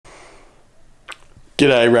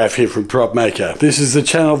G'day, Raf here from Propmaker. This is the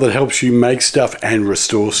channel that helps you make stuff and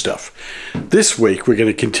restore stuff. This week we're going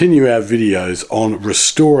to continue our videos on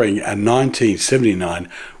restoring a 1979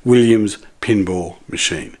 Williams pinball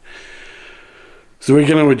machine. So we're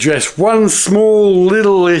going to address one small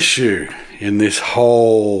little issue in this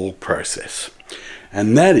whole process.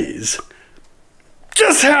 And that is,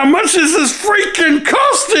 just how much is this freaking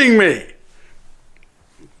costing me?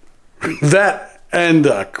 That and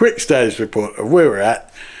a quick status report of where we're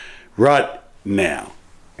at right now.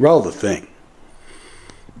 Roll the thing.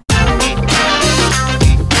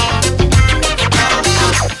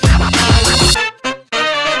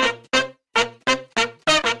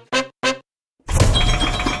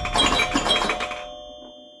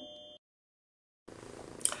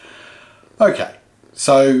 Okay,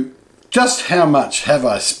 so just how much have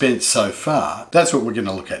I spent so far? That's what we're going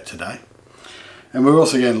to look at today. And we're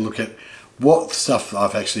also going to look at what stuff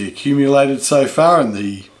I've actually accumulated so far in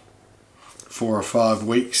the 4 or 5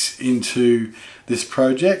 weeks into this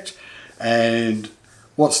project, and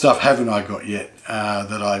what stuff haven't I got yet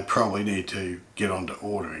that I probably need to get onto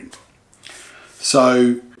ordering.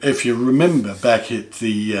 So if you remember back at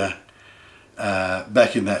the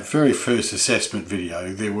back in that very first assessment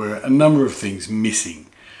video, there were a number of things missing,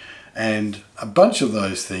 and a bunch of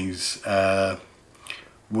those things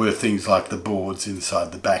were things like the boards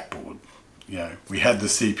inside the backboard. You know, we had the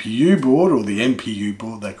CPU board, or the NPU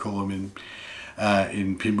board they call them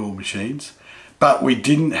in pinball machines, but we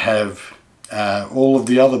didn't have all of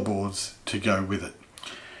the other boards to go with it.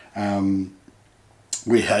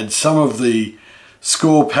 We had some of the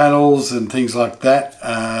score panels and things like that,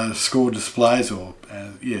 score displays, or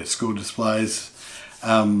score displays.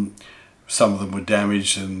 Some of them were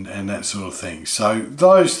damaged and that sort of thing. So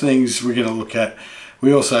those things we're going to look at.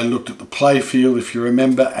 We also looked at the playfield, if you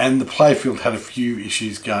remember, and the playfield had a few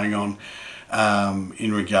issues going on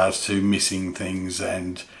in regards to missing things,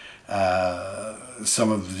 and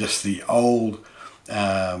some of just the old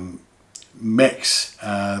mechs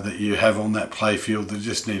that you have on that playfield that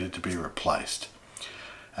just needed to be replaced.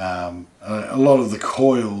 A lot of the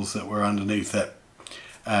coils that were underneath that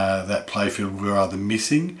that playfield were either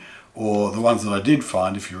missing, or the ones that I did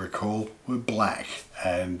find, if you recall, were black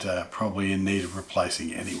and probably in need of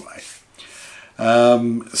replacing anyway.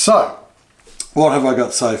 So what have I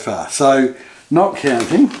got so far? So not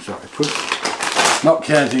counting things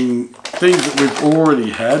that we've already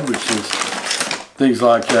had, which is things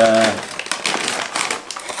like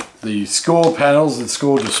the score panels and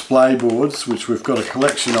score display boards, which we've got a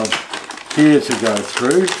collection of here to go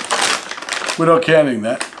through. We're not counting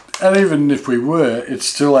that. And even if we were, it's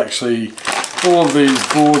still actually all of these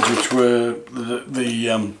boards, which were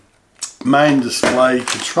the main display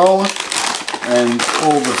controller, and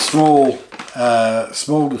all the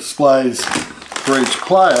small displays for each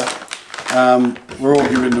player were all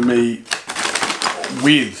given to me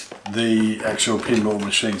with the actual pinball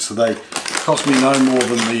machine. So they cost me no more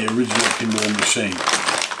than the original pinball machine.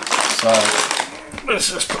 So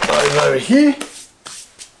let's just put those over here.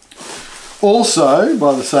 Also,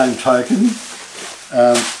 by the same token,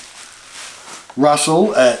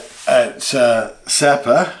 Russell at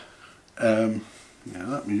SAPA, now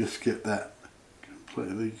let me just get that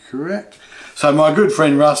completely correct. So my good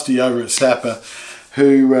friend Rusty over at SAPA,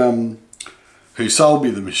 who sold me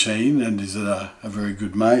the machine and is a very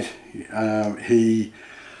good mate, he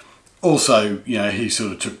also, you know, he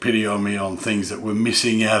sort of took pity on me on things that were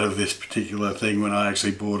missing out of this particular thing when I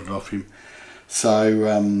actually bought it off him.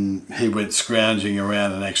 So he went scrounging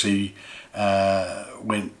around and actually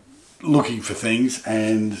went looking for things,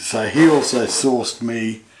 and so he also sourced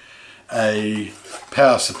me a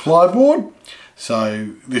power supply board.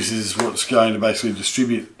 So this is what's going to basically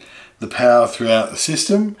distribute the power throughout the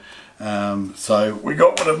system. So we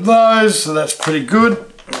got one of those, so that's pretty good.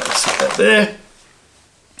 Let's set that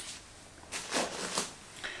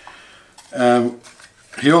there.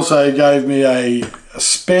 He also gave me a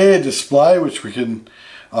spare display, which we can,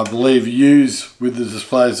 I believe, use with the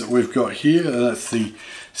displays that we've got here, and that's the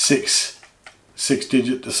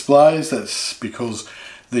six-digit displays. That's because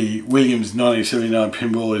the Williams 1979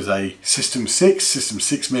 pinball is a system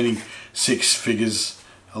 6 meaning 6 figures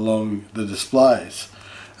along the displays.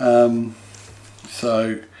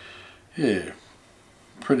 So yeah,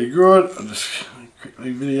 pretty good. I'll just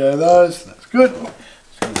quickly video those. That's good.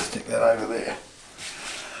 Just going to stick that over there.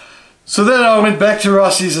 So then I went back to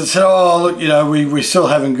Rusty's and said, oh look, you know, we still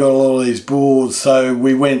haven't got a lot of these boards. So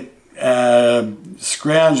we went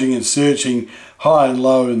scrounging and searching high and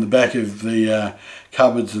low in the back of the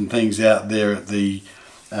cupboards and things out there at the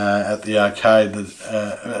arcade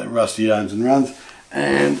that Rusty owns and runs,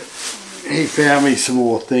 and he found me some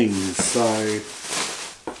more things. So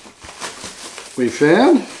we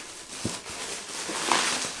found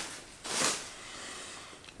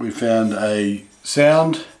a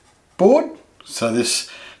sound board. So this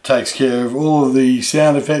takes care of all of the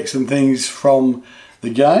sound effects and things from the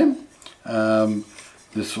game.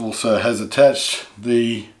 This also has attached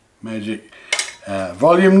the magic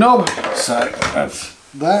volume knob, so that's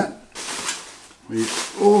that. We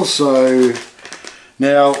also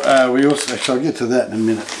actually, I'll get to that in a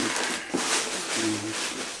minute.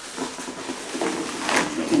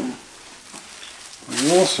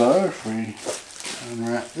 We also, if we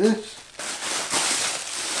unwrap this,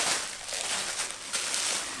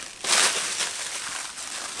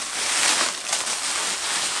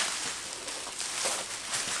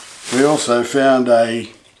 we also found a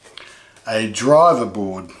driver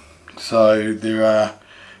board. So there are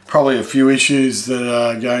probably a few issues that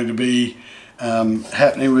are going to be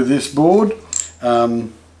happening with this board,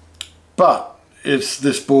 but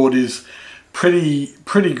this board is pretty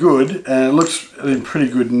good, and it looks in pretty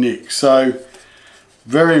good nick. So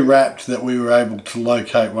very rapt that we were able to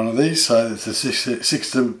locate one of these. So it's a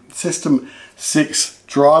System 6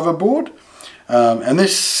 driver board, and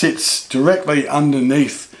this sits directly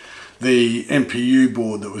underneath the MPU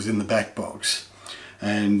board that was in the back box.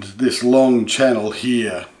 And this long channel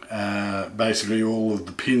here, basically all of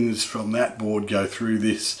the pins from that board go through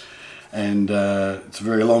this, and it's a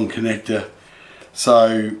very long connector.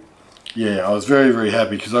 So yeah, I was very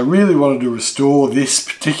happy because I really wanted to restore this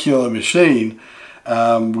particular machine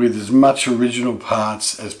with as much original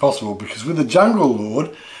parts as possible, because with the Jungle Lord,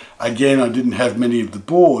 again, I didn't have many of the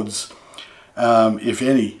boards, if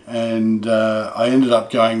any, and I ended up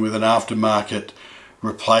going with an aftermarket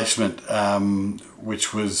replacement,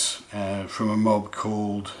 which was from a mob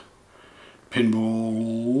called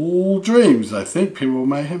Pinball Dreams, I think. Pinball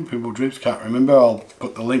Mayhem, Pinball Dreams, can't remember. I'll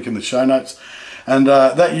put the link in the show notes. And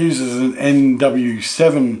that uses an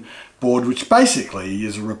NW7 board, which basically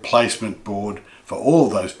is a replacement board for all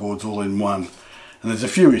of those boards all in one. And there's a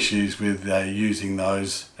few issues with using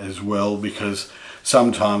those as well, because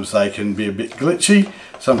sometimes they can be a bit glitchy,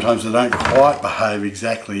 sometimes they don't quite behave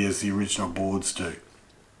exactly as the original boards do.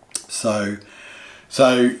 So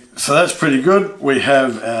that's pretty good. We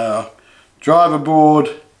have our driver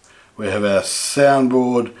board, we have our sound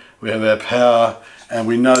board, we have our power, and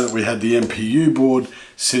we know that we had the MPU board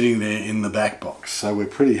sitting there in the back box, so we're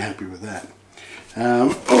pretty happy with that.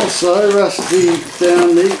 Also, Rusty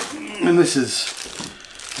found me, and this is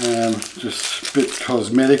just a bit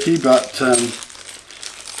cosmetic-y, but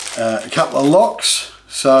a couple of locks.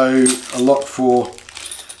 So a lock for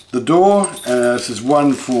the door, this is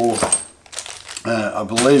one for, I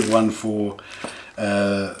believe one for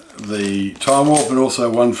the Time Warp, but also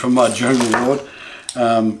one for my Jungle Lord,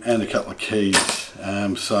 and a couple of keys.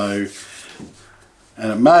 And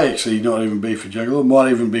it may actually not even be for Jungle Lord, it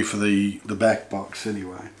might even be for the back box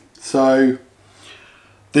anyway. So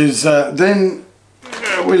there's then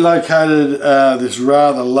we located this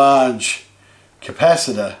rather large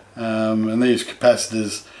capacitor, and these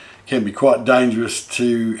capacitors can be quite dangerous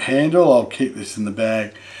to handle. I'll keep this in the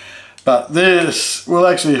bag, but this will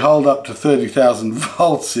actually hold up to 30,000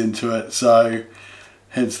 volts into it, so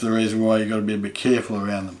hence the reason why you've got to be a bit careful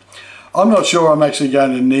around them. I'm not sure I'm actually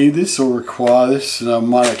going to need this or require this, and I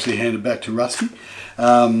might actually hand it back to Rusty.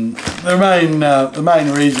 The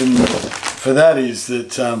main reason for that is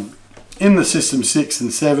that in the System 6 and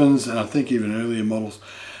 7s, and I think even earlier models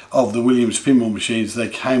of the Williams pinball machines, they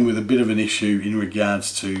came with a bit of an issue in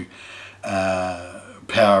regards to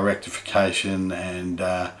power rectification, and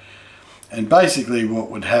basically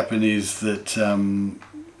what would happen is that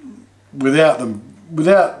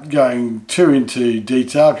without going too into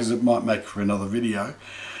detail, because it might make for another video,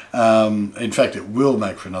 in fact it will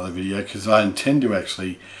make for another video, because I intend to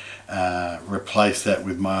actually replace that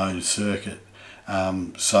with my own circuit.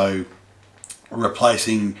 So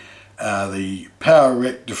replacing the power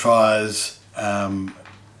rectifiers and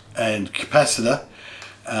capacitor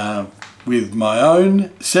with my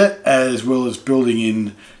own set, as well as building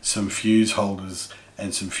in some fuse holders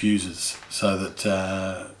and some fuses, so that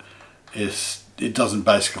it doesn't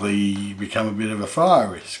basically become a bit of a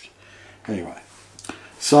fire risk. Anyway,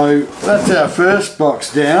 so that's our first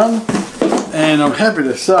box down, and I'm happy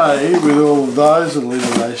to say with all of those little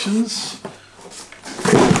iterations,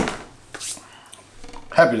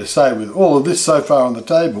 happy to say with all of this so far on the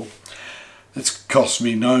table, it's cost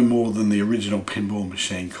me no more than the original pinball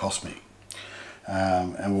machine cost me.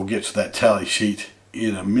 And we'll get to that tally sheet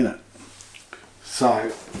in a minute.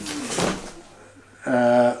 So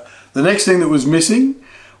the next thing that was missing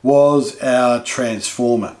was our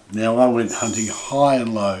transformer. Now I went hunting high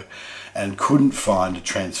and low and couldn't find a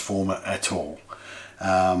transformer at all.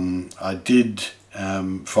 I did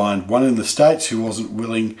find one in the States who wasn't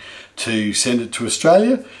willing to send it to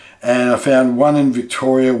Australia, and I found one in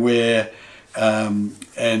Victoria where, and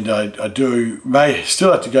I may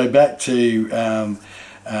still have to go back to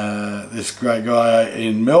this great guy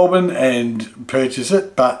in Melbourne and purchase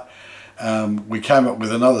it, but we came up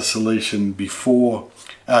with another solution before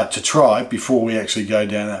to try before we actually go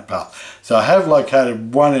down that path. So I have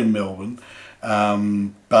located one in Melbourne,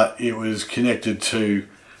 but it was connected to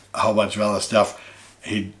a whole bunch of other stuff.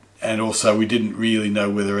 And also we didn't really know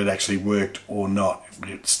whether it actually worked or not.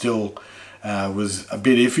 It still was a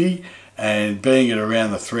bit iffy, and being at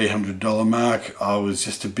around the $300 mark, I was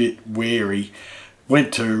just a bit wary.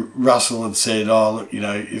 Went to Russell and said, oh look,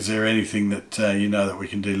 is there anything that that we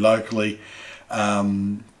can do locally?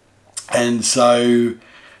 And so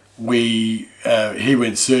he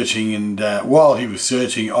went searching, and while he was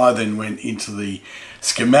searching, I then went into the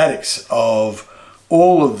schematics of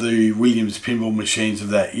all of the Williams pinball machines of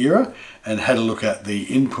that era and had a look at the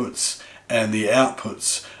inputs and the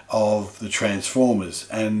outputs of the transformers,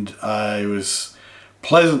 and I was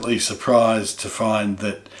pleasantly surprised to find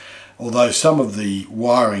that although some of the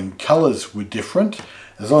wiring colours were different,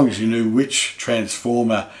 as long as you knew which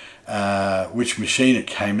transformer, which machine it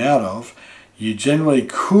came out of, you generally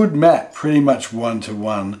could map pretty much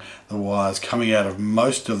one-to-one the wires coming out of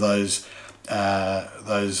most of those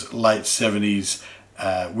late 70s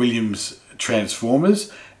Williams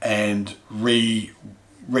transformers and rejig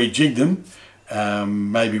them,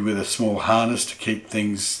 maybe with a small harness to keep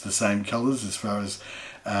things the same colours as far as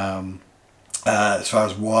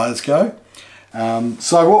wires go.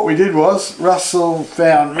 So what we did was Russell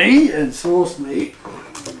found me and sourced me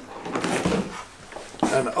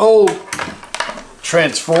an old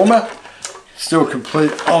transformer, still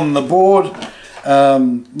complete on the board,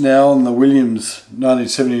 now on the Williams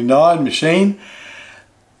 1979 machine.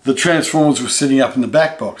 The transformers were sitting up in the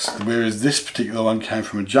back box, whereas this particular one came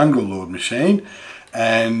from a Jungle Lord machine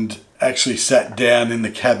and actually sat down in the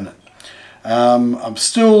cabinet. I'm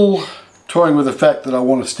still toying with the fact that I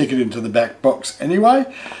want to stick it into the back box anyway,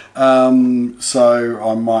 so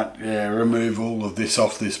I might remove all of this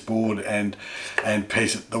off this board and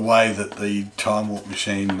piece it the way that the Time Warp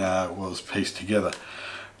machine was pieced together.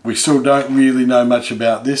 We still don't really know much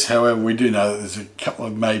about this, however we do know that there's a couple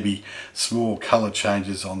of maybe small colour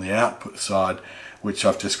changes on the output side which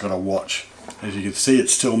I've just got to watch. As you can see,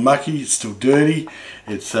 it's still mucky, it's still dirty,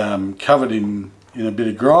 it's covered in a bit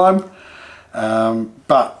of grime,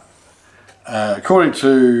 but according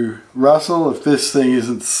to Russell, if this thing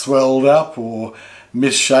isn't swelled up or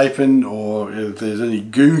misshapen, or if there's any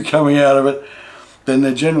goo coming out of it, then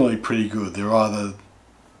they're generally pretty good. They're either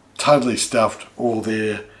totally stuffed or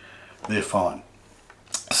they're fine.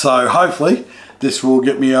 So hopefully this will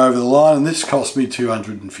get me over the line, and this cost me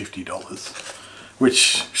 $250,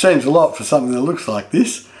 which seems a lot for something that looks like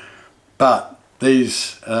this, but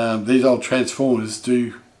these old transformers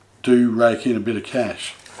do rake in a bit of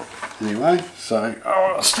cash. Anyway, so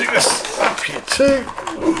I'll stick this up here too.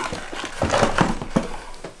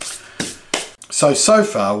 So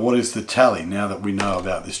far, what is the tally now that we know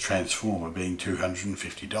about this transformer being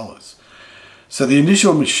 $250? So the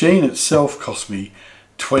initial machine itself cost me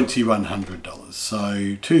 $2,100, so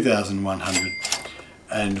 $2,100,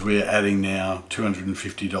 and we're adding now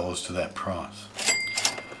 $250 to that price.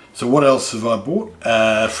 So what else have I bought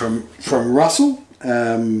from Russell?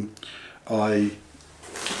 I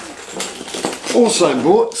also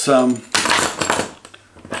bought some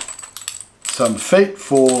feet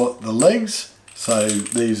for the legs. So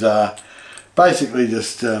these are basically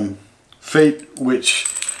just feet which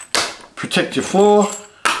protect your floor,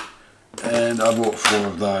 and I bought 4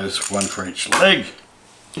 of those, 1 for each leg.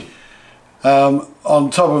 On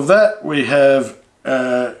top of that, we have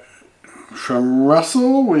from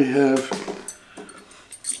Russell, we have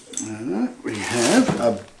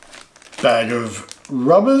a bag of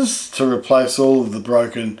rubbers to replace all of the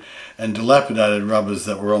broken and dilapidated rubbers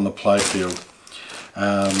that were on the playfield.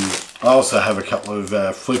 I also have a couple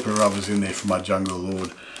of flipper rubbers in there for my Jungle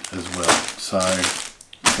Lord as well. So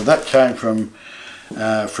that came from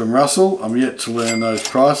Russell. I'm yet to learn those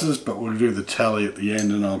prices, but we'll do the tally at the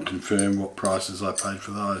end and I'll confirm what prices I paid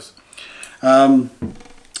for those.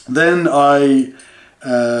 Then I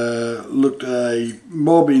looked at a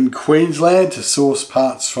mob in Queensland to source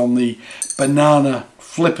parts from the banana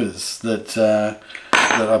flippers that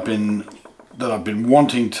I've been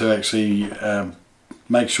wanting to actually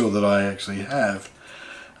make sure that I actually have.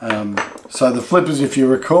 So the flippers, if you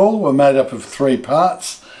recall, were made up of 3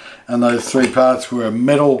 parts. and those three parts were a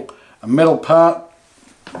metal part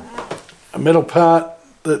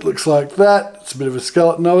that looks like that. It's a bit of a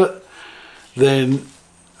skeleton of it. Then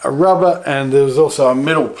a rubber, and there was also a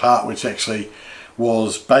metal part which actually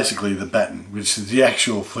was basically the batten, which is the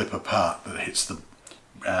actual flipper part that hits the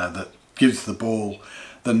that gives the ball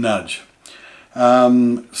the nudge.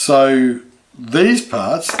 So these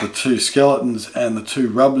parts, the two skeletons and the two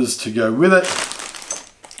rubbers to go with it,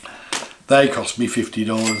 they cost me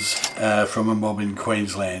 $50 from a mob in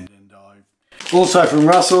Queensland. And also from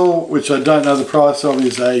Russell, which I don't know the price of,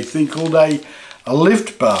 is a thing called a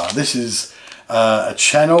lift bar. This is a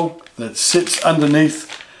channel that sits underneath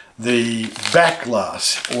the back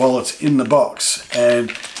glass while it's in the box,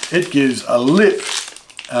 and it gives a lift.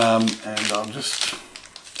 And I'll just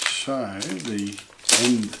show the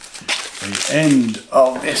end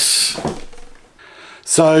of this.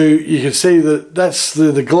 So you can see that that's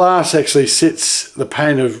the glass actually sits, the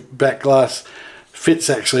pane of back glass fits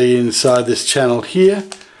actually inside this channel here,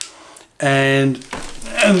 and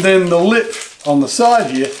then the lip on the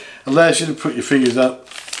side here allows you to put your fingers up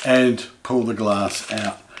and pull the glass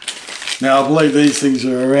out. Now I believe these things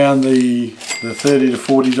are around the $30 to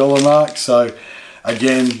 $40 mark, so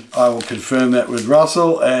again I will confirm that with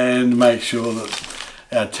Russell and make sure that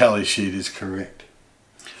our tally sheet is correct.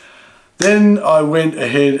 Then I went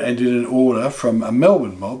ahead and did an order from a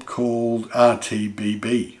Melbourne mob called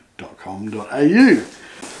rtbb.com.au,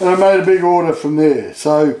 and I made a big order from there.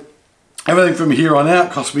 So everything from here on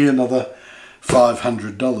out cost me another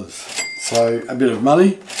 $500. So a bit of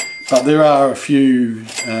money, but there are a few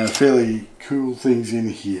fairly cool things in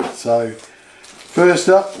here. So first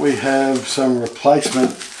up we have some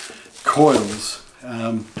replacement coils.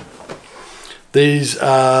 These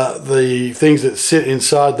are the things that sit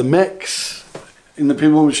inside the mechs in the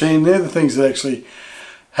pinball machine. They're the things that actually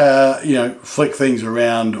you know, flick things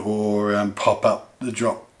around or pop up the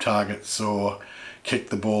drop targets or kick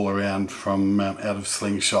the ball around from out of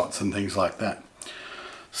slingshots and things like that.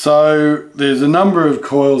 So there's a number of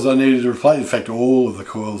coils I needed to replace, in fact all of the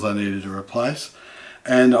coils I needed to replace,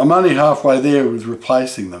 and I'm only halfway there with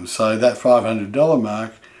replacing them. So that $500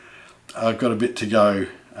 mark, I've got a bit to go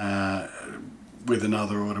with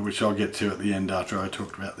another order, which I'll get to at the end after I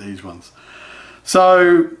talked about these ones.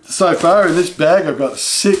 So far in this bag I've got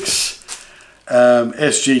 6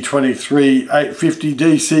 SG23 850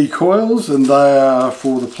 DC coils, and they are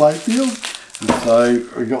for the playfield. And so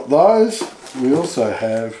we got those. We also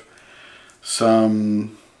have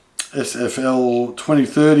some SFL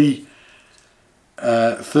 2030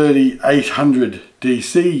 3800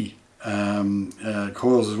 DC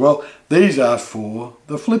coils as well. These are for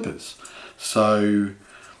the flippers, so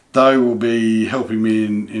they will be helping me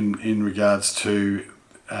in regards to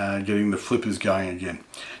getting the flippers going again.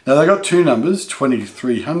 Now they got two numbers,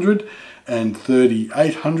 2300 and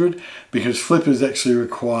 3800, because flippers actually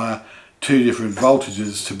require two different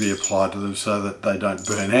voltages to be applied to them so that they don't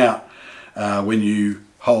burn out when you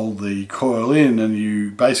hold the coil in, and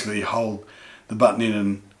you basically hold the button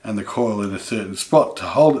in and the coil in a certain spot. To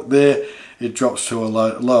hold it there, it drops to a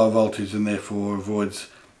lower voltage and therefore avoids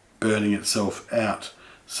burning itself out.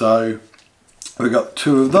 So we've got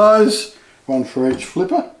 2 of those, one for each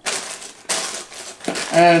flipper.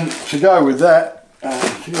 And to go with that,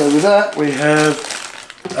 we have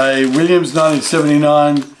a Williams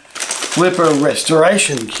 1979 flipper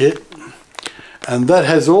restoration kit, and that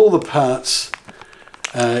has all the parts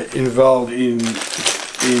involved in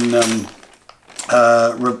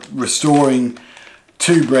restoring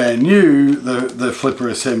to brand new the flipper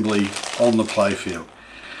assembly on the playfield.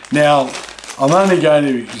 Now I'm only going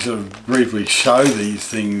to sort of briefly show these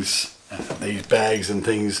things, these bags and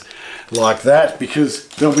things like that, because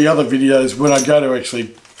there'll be other videos when I go to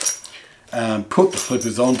actually put the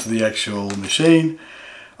flippers onto the actual machine.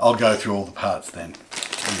 I'll go through all the parts then.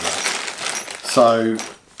 So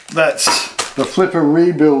that's the flipper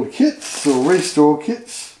rebuild kits or restore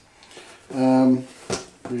kits.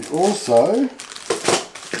 We also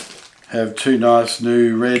have 2 nice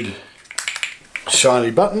new red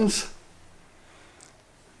shiny buttons.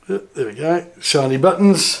 There we go, shiny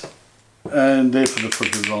buttons, and they're for the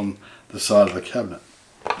flippers on the side of the cabinet.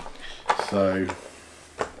 So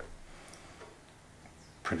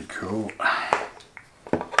pretty cool.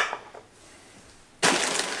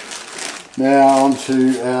 Now on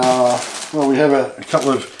to our, well, we have a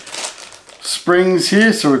couple of springs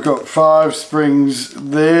here. So we've got 5 springs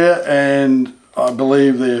there, and I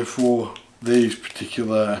believe they're for these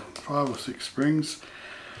particular 5 or 6 springs.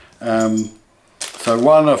 So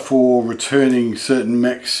one are for returning certain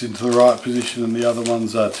mechs into the right position, and the other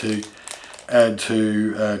ones are to add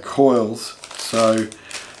to coils. So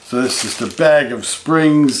So this is just a bag of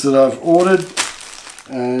springs that I've ordered,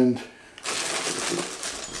 and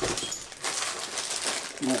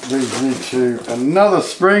that brings me to another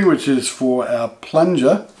spring, which is for our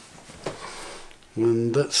plunger,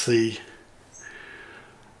 and that's the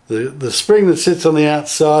spring that sits on the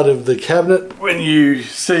outside of the cabinet. When you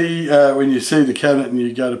see the cabinet and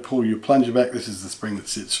you go to pull your plunger back, this is the spring that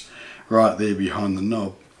sits right there behind the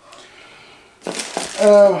knob.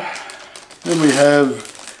 Then we have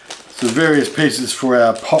some various pieces for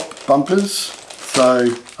our pop bumpers. So,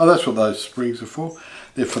 that's what those springs are for.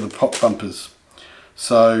 They're for the pop bumpers.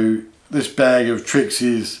 So this bag of tricks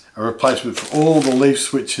is a replacement for all the leaf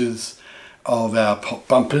switches of our pop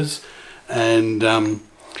bumpers, and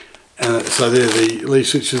so they're the leaf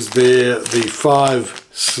switches. They're the 5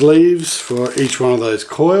 sleeves for each one of those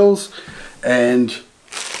coils, and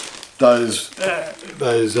those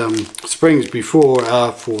springs before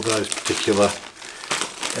are for those particular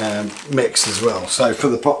mechs as well. So for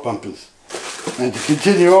the pop bumpers. And to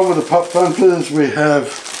continue on with the pop bumpers, we have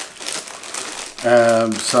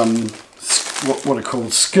some what are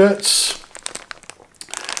called skirts,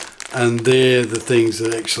 and they're the things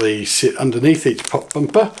that actually sit underneath each pop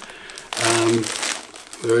bumper.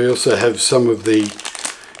 We also have some of the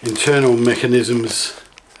internal mechanisms,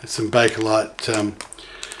 some Bakelite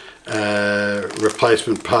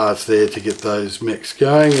replacement parts there to get those mechs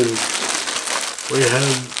going, and we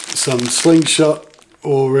have some slingshot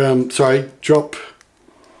or drop,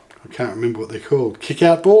 I can't remember what they're called, kick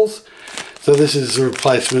out balls. So this is a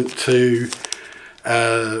replacement to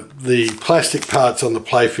the plastic parts on the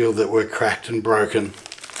playfield that were cracked and broken.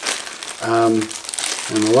 And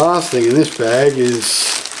the last thing in this bag is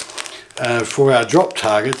for our drop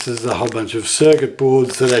targets. There's a whole bunch of circuit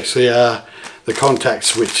boards that actually are the contact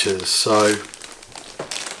switches. So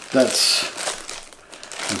that's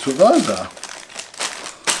what those are.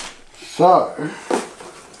 So,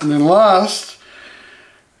 and then last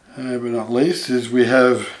but not least is we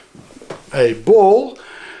have a ball,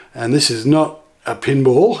 and this is not a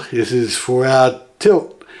pinball. This is for our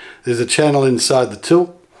tilt. There's a channel inside the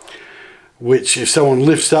tilt, which if someone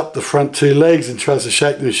lifts up the front 2 legs and tries to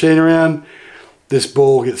shake the machine around, this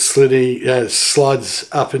ball gets slides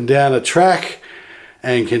up and down a track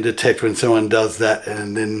and can detect when someone does that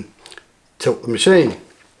and then tilt the machine.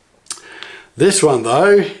 This one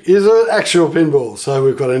though is an actual pinball, so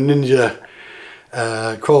we've got a Ninja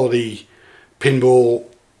quality pinball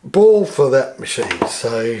ball for that machine.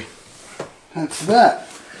 So that's that.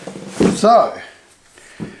 So,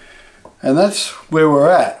 and that's where we're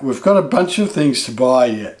at. We've got a bunch of things to buy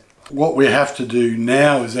yet. What we have to do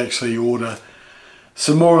now is actually order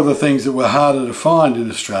some more of the things that were harder to find in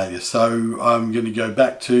Australia. So I'm going to go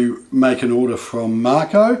back to make an order from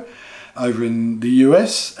Marco over in the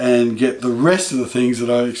US and get the rest of the things that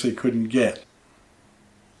I actually couldn't get.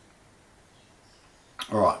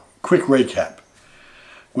 Alright, quick recap.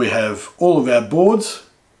 We have all of our boards,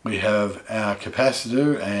 we have our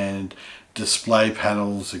capacitor and display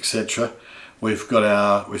panels, etc. We've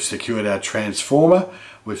secured our transformer,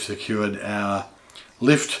 we've secured our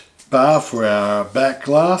lift bar for our back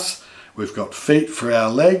glass, we've got feet for our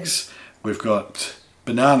legs, we've got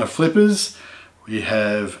banana flippers, we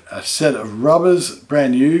have a set of rubbers,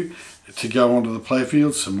 brand new, to go onto the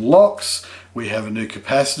playfield, some locks, we have a new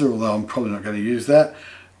capacitor, although I'm probably not going to use that.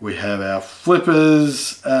 We have our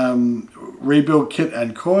flippers, rebuild kit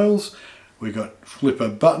and coils. We've got flipper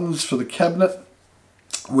buttons for the cabinet.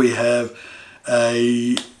 We have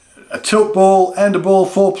a tilt ball and a ball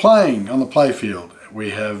for playing on the playfield. We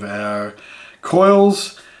have our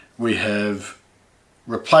coils. We have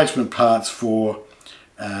replacement parts for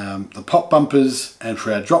the pop bumpers and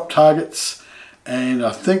for our drop targets. And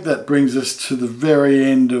I think that brings us to the very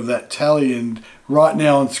end of that tally, and right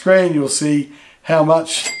now on screen you'll see how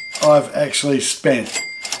much I've actually spent.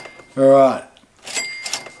 Alright,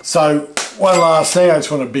 so one last thing, I just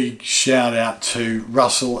want a big shout out to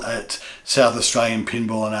Russell at South Australian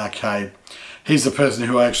Pinball and Arcade. He's the person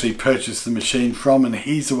who I actually purchased the machine from, and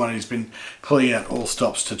he's the one who's been pulling out all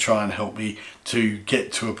stops to try and help me to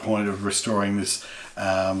get to a point of restoring this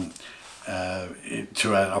to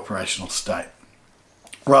an operational state.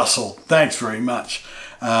 Russell, thanks very much.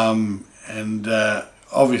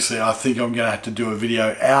 Obviously I think I'm going to have to do a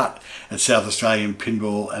video out at South Australian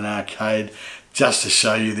Pinball and Arcade just to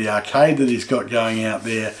show you the arcade that he's got going out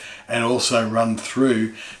there, and also run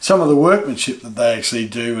through some of the workmanship that they actually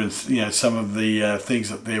do, and some of the things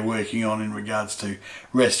that they're working on in regards to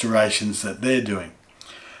restorations that they're doing.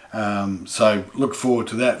 So look forward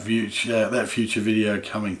to that future video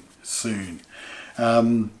coming soon.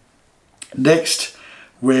 Next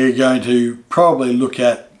we're going to probably look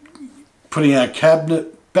at putting our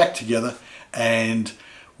cabinet back together, and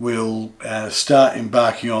we'll start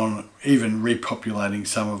embarking on even repopulating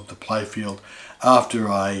some of the playfield after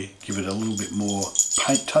I give it a little bit more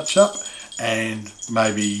paint touch up and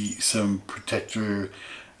maybe some protection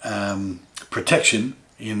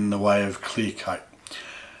in the way of clear coat.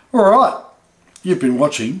 Alright, you've been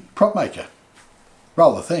watching Propmaker.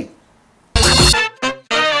 Roll the thing.